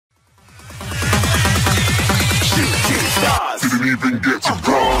even get to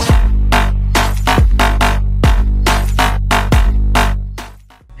bronze.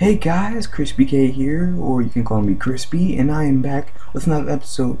 Hey guys, Crispy K here, or you can call me Crispy, and I am back with another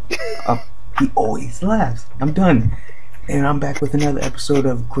episode of He Always Laughs. I'm done. And I'm back with another episode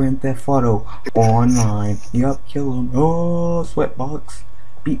of Grand Theft Auto Online. Yup, kill him. Oh, sweatbox.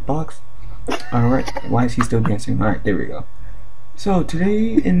 Beatbox. Alright, why is he still dancing? Alright, there we go. So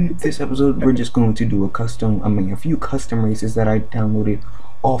today in this episode we're just going to do a few custom races that I downloaded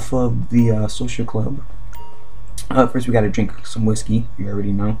off of the social club. First we gotta drink some whiskey, you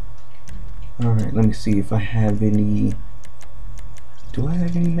already know. Alright, let me see if I have any. Do I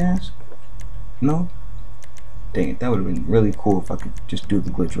have any masks? No? Dang it, that would have been really cool if I could just do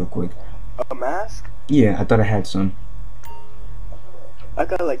the glitch real quick. A mask? Yeah, I thought I had some. I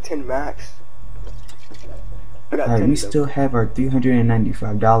got like 10 max. Alright, we still have our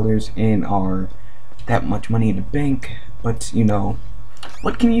 $395 and our that much money in the bank, but you know,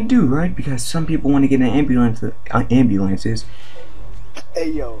 what can you do, right? Because some people want to get an ambulances.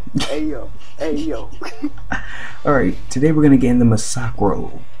 Hey yo, hey yo, hey yo. Alright, today we're gonna get in the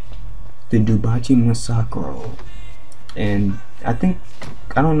Massacro. The Dubachi Massacro. And I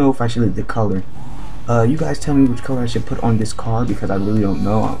don't know if I should leave the color. You guys tell me which color I should put on this car because I really don't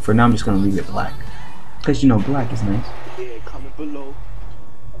know. For now I'm just gonna leave it black. Because you know black is nice. Yeah, comment below.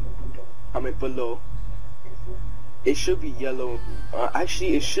 Comment below. It should be yellow.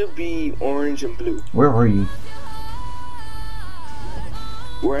 Actually, it should be orange and blue. Where are you?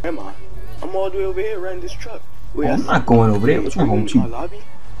 Where am I? I'm all the way over here riding this truck. Wait, I'm not going over there. What's wrong with you? You in my lobby?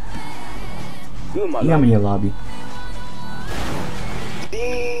 You in my Yeah, lobby? I'm in your lobby.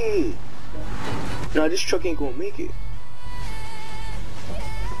 Dang! Nah, this truck ain't gonna make it.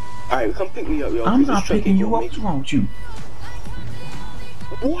 Alright, come pick me up, yo. I'm not picking you up. What's wrong with you?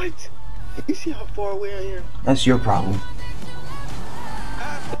 What? You see how far away I am? That's your problem.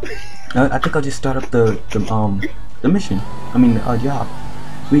 I think I'll just start up the mission. I mean the job.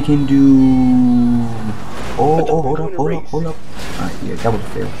 We can do. Hold up. Alright, yeah, that would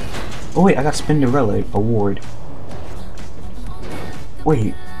fail. Oh wait, I got Spinderella award.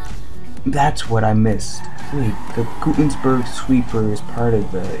 Wait, that's what I missed. Wait, the Gutensburg Sweeper is part of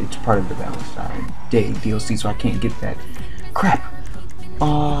the Valentine Day DLC, so I can't get that. Crap.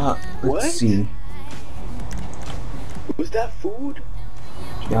 Let's see. Was that food?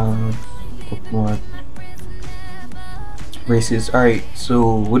 More races. Alright,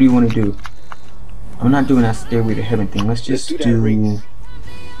 so what do you want to do? I'm not doing that Stairway to Heaven thing. Let's just do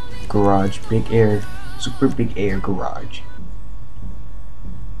garage, big air, super big air garage.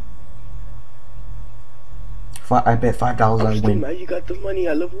 I bet $5 I win. You got the money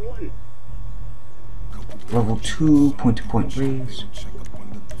at level 1. Level 2, point-to-point race.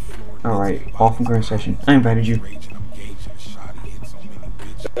 Alright, all from current session. I invited you.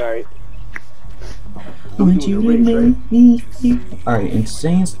 Alright. Alright,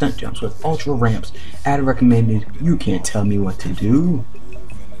 insane stunt jumps with ultra ramps. Add recommended. You can't tell me what to do.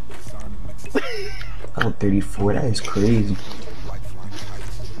 Level 34, that is crazy.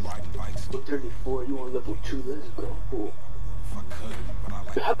 34, you on level 2, let's go.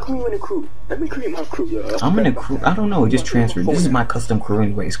 How come you in a crew? Let me create my crew, yo. I'm in a crew. I don't know, it just transferred. This is my custom crew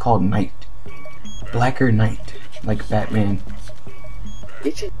anyway. It's called Knight. Blacker Knight. Like Batman.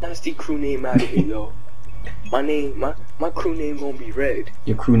 Get your nasty crew name out of here, yo. My crew name gonna be Red.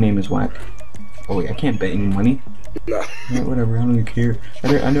 Your crew name is whack. Oh wait, I can't bet any money. Nah. Yeah, whatever, I don't even care. I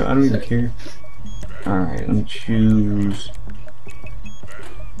don't even care. Alright, let me choose.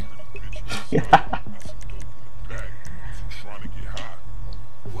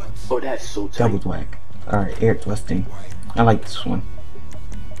 Oh, that's so tight. That was whack. Alright, air twisting. I like this one.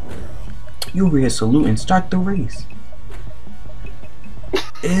 You over here saluting, start the race.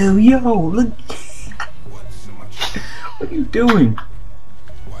 Ew, yo, look. What are you doing?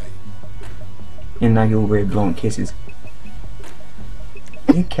 And now you're over here blowing kisses.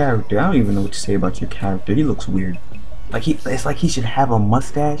 Your character, I don't even know what to say about your character. He looks weird. Like it's like he should have a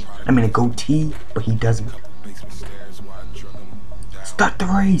mustache. I mean a goatee, but he doesn't. Start the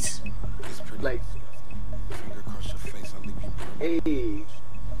race. Like, hey.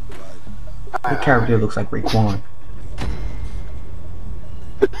 Your character looks like Raekwon.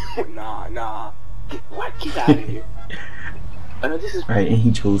 Nah. What? Get out of here. I know this is right, and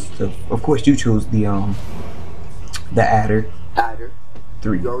he chose the. Of course, you chose the adder. Adder.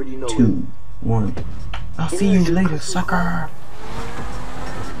 3, You already know 2, 1. I'll see you later, sucker.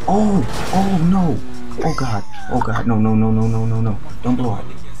 Oh no. Oh god, no. Don't blow up.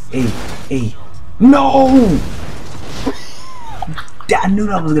 Hey. No! I knew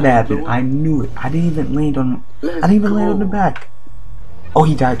that was gonna happen. I knew it. I didn't even land on the back. Oh,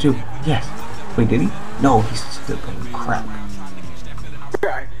 he died too. Yes. Wait, did he? No, he's still going. Crap.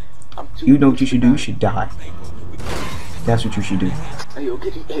 I'm too You know what you close should to do? You die. should die. That's what you should do. Hey, yo,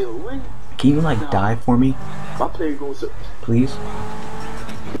 get him. Hey, yo, win. Can you like die for me, My player goes to please?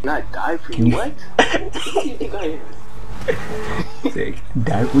 not die for Can you. you- What? What do you think I am? Say,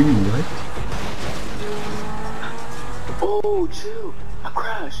 die for you? What? Oh, chill. I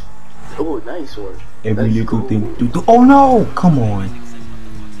crashed. Oh, nice one. Every Let's little go. thing. Oh no! Come on.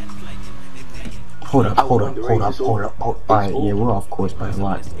 Hold up, I hold won up, the hold race. up, It's hold over. up, hold up. It's Alright, yeah, over. we're off course by a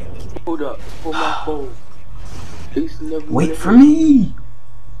lot. Hold up. For my phone. Please never Wait win for it. me!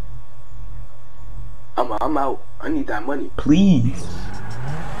 I'm out. I need that money. Please.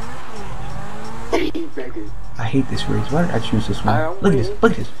 Hey, beggar. I hate this race. Why did I choose this one? I'm Look at this, winning.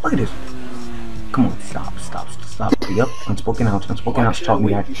 look at this, look at this. Come on, stop, stop, stop. Yup, unspoken ouch, unspoken Why ouch should I taught me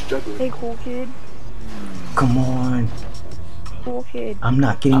wait that. if you're struggling? Hey, cool kid. Come on. Cool kid. I'm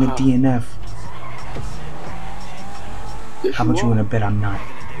not getting a DNF. Yes, How much you are. wanna bet I'm not?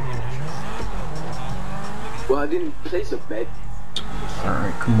 Well, I didn't place a bet.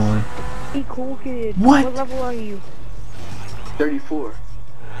 Alright, come on. Hey, cool kid. What? What level are you? 34.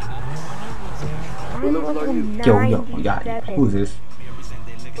 I'm level are level you? 97. Yeah, who's this?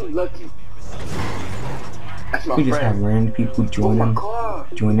 Lucky. That's my We just have friend. random people Oh, my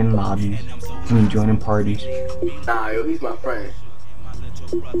joining car. lobbies. I mean, joining parties. Nah, yo, he's my friend.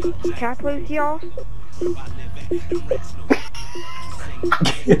 Can I play with y'all?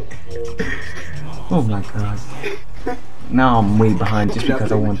 Oh my god. Now I'm way behind just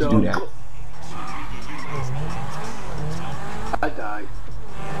because I wanted to do that. I died.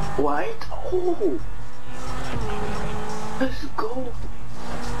 What? Oh. Let's go.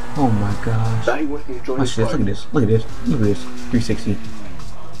 Oh my gosh. Now he wants me to join Watch his this, look at party. this, look at this, look at this. 360.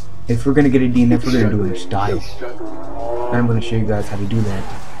 If we're gonna get a DNF, we're gonna do it in style. He's struggling. And I'm gonna show you guys how to do that.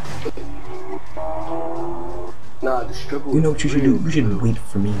 Nah, the struggle. You know what you should do? You should wait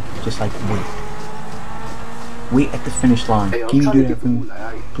for me. Just like wait. Wait at the finish line. Hey, I'm Can you trying do to that get for the me? mood,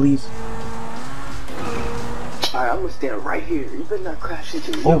 alright? Please? Alright, I'm gonna stand right here. You better not crash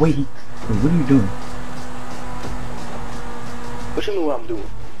into me. Oh wait, wait, what are you doing? What you mean what I'm doing?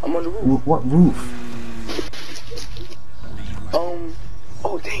 I'm on the roof. What roof?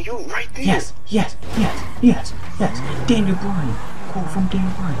 Oh dang, you right there. Yes, yes, yes, yes, yes. Daniel Bryan. Quote from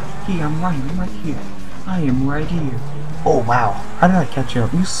Daniel Bryan. Here, I'm right here. I am right here. Oh wow, how did I catch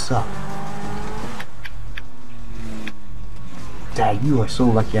up? You suck. Dad, you are so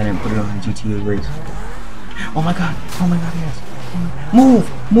lucky I didn't put it on a GTA race. Oh my god, yes. Move!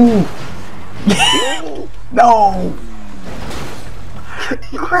 No!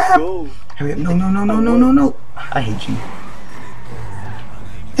 Crap! Go. Hurry up, no. I hate you.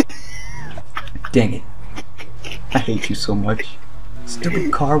 Dang it. I hate you so much.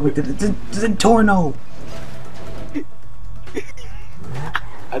 Stupid car with the torno!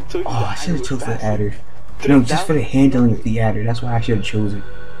 I told you. Oh, I should have chosen the adder. adder. No, just for the handling of the adder. That's why I should have chosen.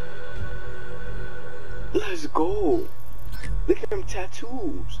 Let's go. Look at them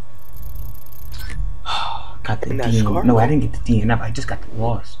tattoos. Got the And that DNF. scar No, I mark. didn't get the DNF. I just got the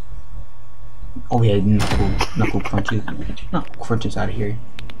loss. Oh yeah, knuckle crunches. Knuckle crunches out of here.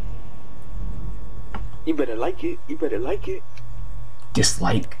 You better like it. You better like it.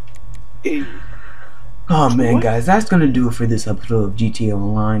 Dislike. Hey. Oh man, What? guys, that's gonna do it for this episode of GTA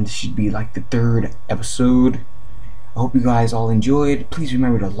Online. This should be like the 3rd episode. I hope you guys all enjoyed. Please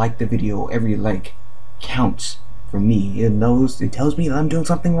remember to like the video. Every like counts for me. It tells me that I'm doing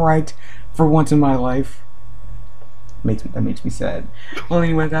something right for once in my life. That makes me sad. Well,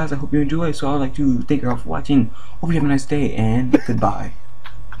 anyway, guys, I hope you enjoy. So I'd like to thank you all for watching. Hope you have a nice day and goodbye.